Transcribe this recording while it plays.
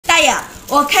爷，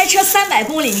我开车300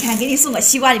公里，你看给你送个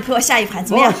西瓜，你陪我下一盘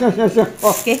怎么样？行，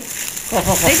好，给。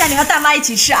好。等一下你和大妈一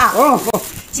起吃啊。好。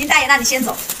行，大爷，那你先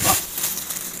走。好。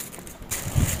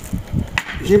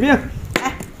起兵。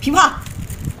来，平炮。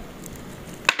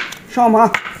上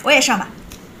马。我也上马。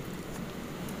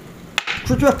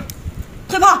出去。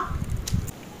退炮。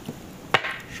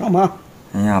上马。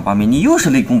哎呀，八妹，你又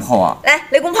是雷公炮啊！来，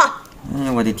雷公炮。哎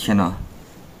呀，我的天哪！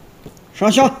上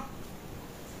象。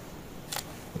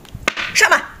上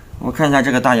马。我看一下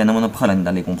这个大爷能不能破了你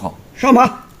的雷公炮。上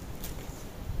马。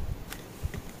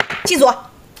进左。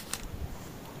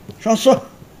上四。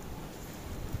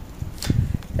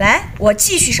来，我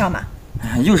继续上马。哎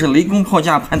呀，又是雷公炮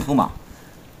加盘头马。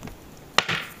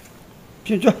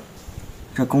平局。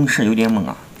这攻势有点猛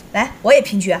啊！来，我也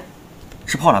平局。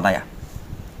吃炮了，大爷。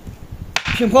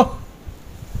平炮。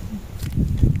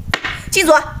进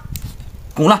左。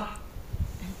攻了。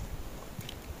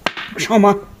上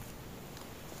马。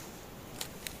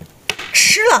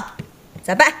吃了，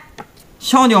咋办？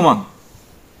香掉吗？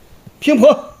平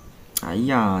炮。哎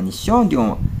呀，你香掉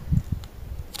吗？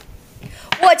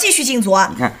我继续进左。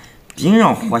你看，兵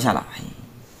让活下了。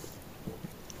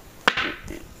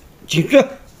进局。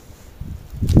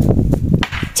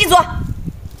进左。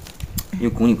又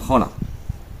攻你炮了。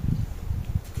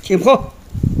平炮。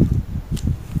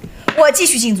我继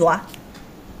续进左。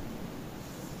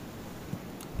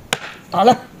打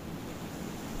了。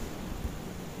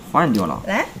换掉了。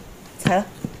来，踩了，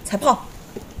踩炮。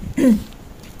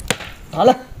打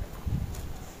了。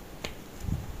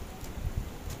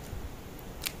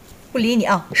不理你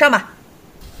啊，上马。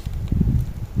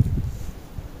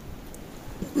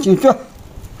进局。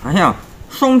哎呀，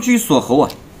双车锁喉啊！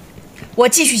我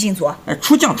继续进左。哎，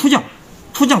出将，铁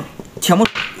木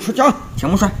出将。铁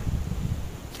木栓。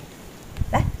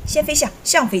来，先飞象，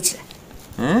象飞起来。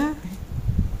嗯。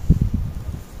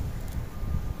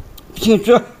进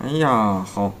局。哎呀，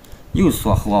好，又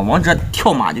锁喉啊！往这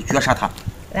跳马就绝杀他。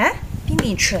来，兵给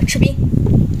你吃了，吃兵。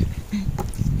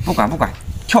不管，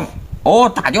跳马。哦，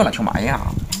打掉了跳马。哎呀，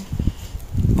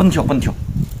不能跳。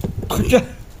退局。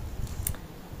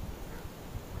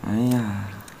哎呀，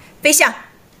飞象。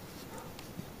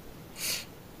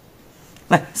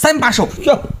来3把手。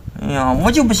哎呀，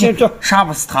我就不行，杀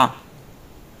不死他，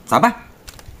咋办？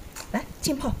来，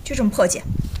进炮，就这么破解。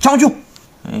将就。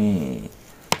哎，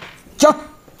将。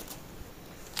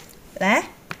来，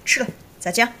吃了，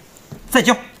咋将？再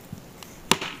将。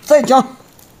再将。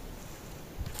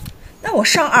那我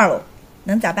上2楼，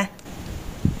能咋办？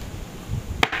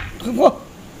退炮。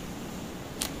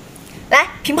来，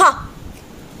平炮。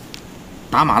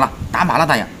打马了，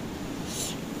大爷。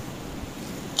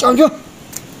将军。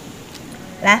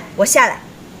来，我下来。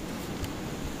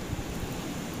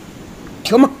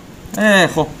停马。哎，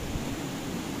好。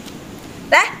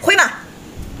来，回马。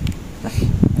来，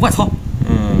卧槽。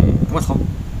卧槽。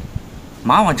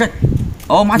马往这。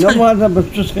哦，马这。我这不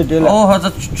举彩的了。哦，这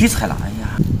举彩了。哎呀。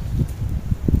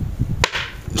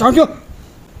将军。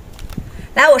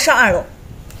来，我上2楼。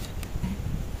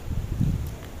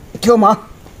跳马。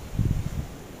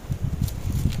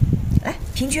来，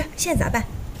平局，现在咋办？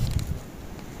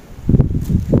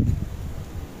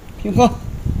平炮。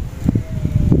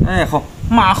哎，好，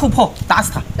马后炮打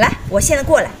死他。来，我现在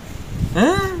过来。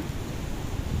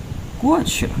过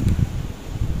去了。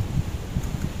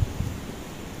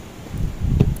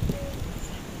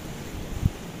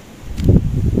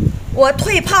我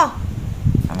退炮。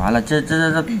完了，这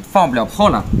放不了炮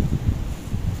了，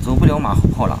走不了马后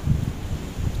炮了。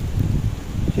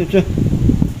进局。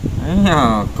哎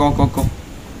呀，高，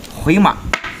回马。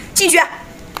进局。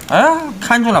哎，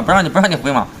看住了，不让你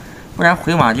回马，不然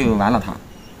回马就完了他。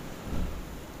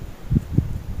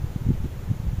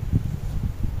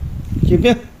进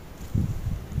兵。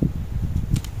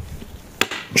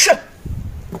吃。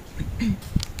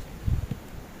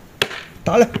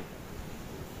打了。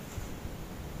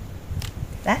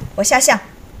来，我下象。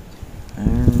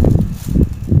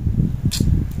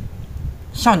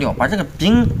象掉，把这个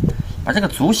兵，把这个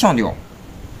卒象掉。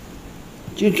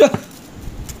进局。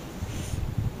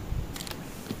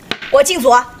我进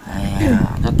左。哎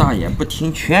呀，这大爷不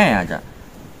听劝呀，这。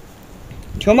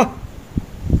停马。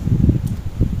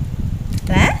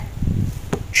来，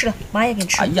吃了，马也给你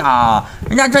吃了。哎呀，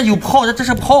人家这有炮，这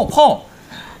是炮。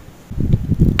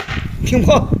平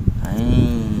炮。哎，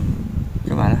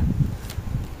这完了。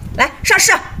来，上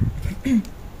士。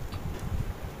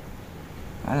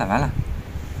完了。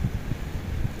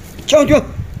将军。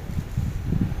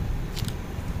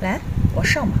来，我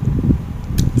上马。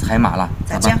踩马了，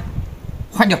咋将？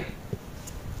换掉。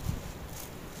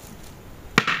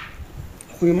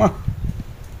回马。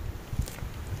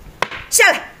下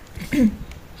来。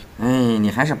哎，你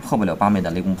还是破不了八妹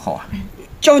的雷公炮啊！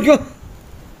将军，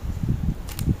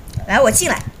来，我进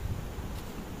来。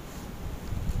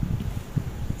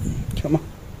挑嘛，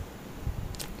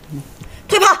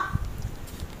退炮。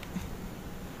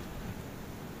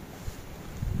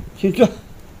进去。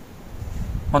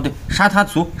哦，对，杀他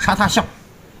卒，杀他象。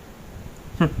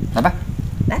咋办？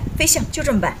来，飞象，就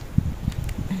这么办。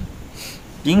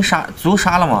兵杀，卒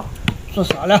杀了吗？做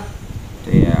啥了？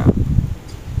对呀，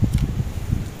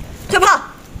退炮。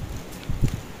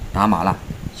打马了，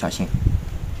小心。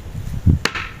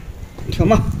挑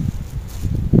嘛，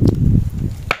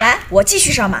来，我继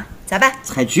续上马，咋办？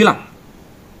踩车了，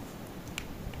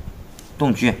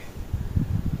动车。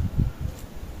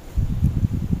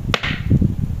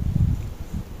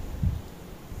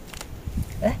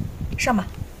来，上吧。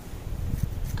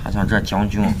他像这将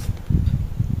军，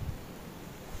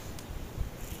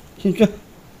进去。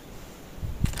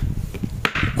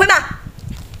回马。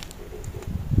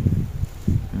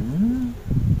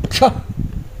撤。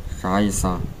啥意思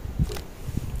啊？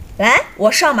来，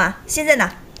我上马，现在呢？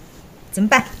怎么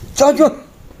办？将军，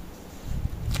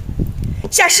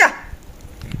下士。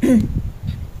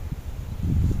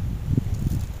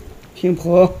平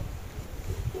坡，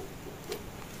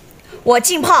我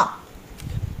进炮。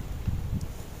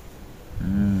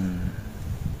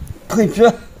退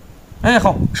车。哎，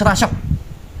好，吃大象。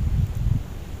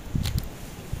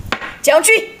将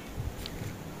军。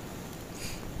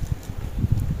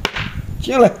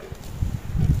进来。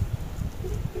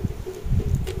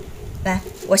来，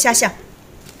我下象。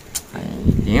哎，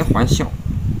连环象。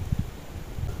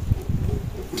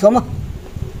挑嘛，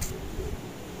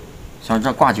像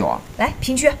这挂角啊，来，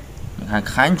平车。你看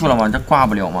看住了吗？这挂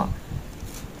不了吗？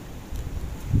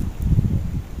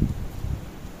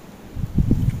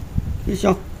一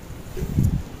象。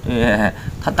对，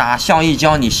他打象一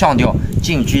将，你象掉，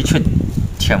进车去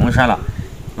铁门山了。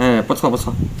哎，不错不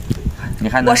错，你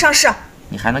还能我上士。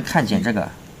你还能看见这个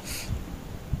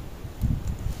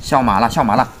象马了，象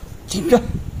马了。进去。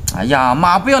哎呀，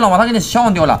马不要了，把他给你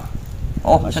象掉了。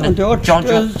哦，现在将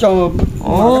军。将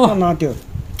马拿掉。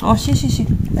哦，行行行，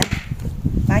来，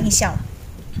把你象了。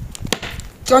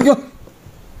将军，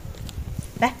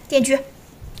来，电车。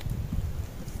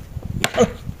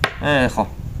哎，好，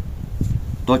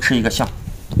多吃一个象。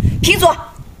平左。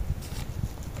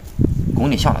攻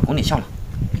你象了，攻你象了。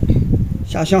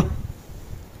下象。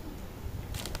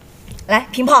来，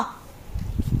平炮。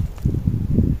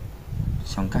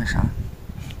想干啥？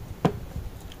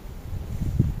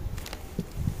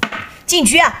进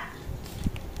车啊。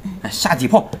哎，下底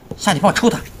炮，下底炮抽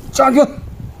他。将军，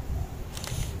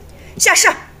下士。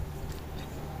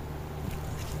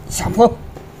下坡。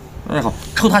哎，好，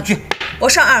抽他车。我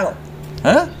上2楼。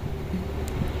嗯。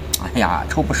哎呀，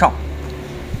抽不上。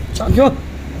将军，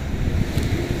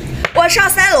我上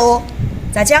3楼。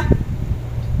咋将？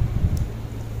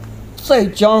再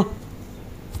将。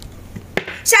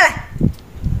下来。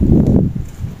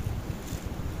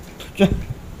去。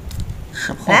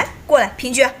吃炮。来，过来，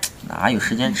平车。哪有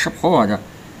时间吃炮啊？这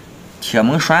铁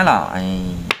门栓了，哎，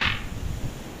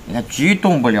你看车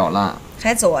动不了了。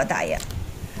还走啊，大爷？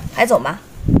还走吗？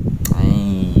哎，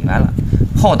完了，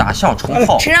炮打象重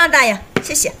炮。承让大爷，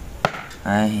谢谢。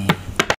哎。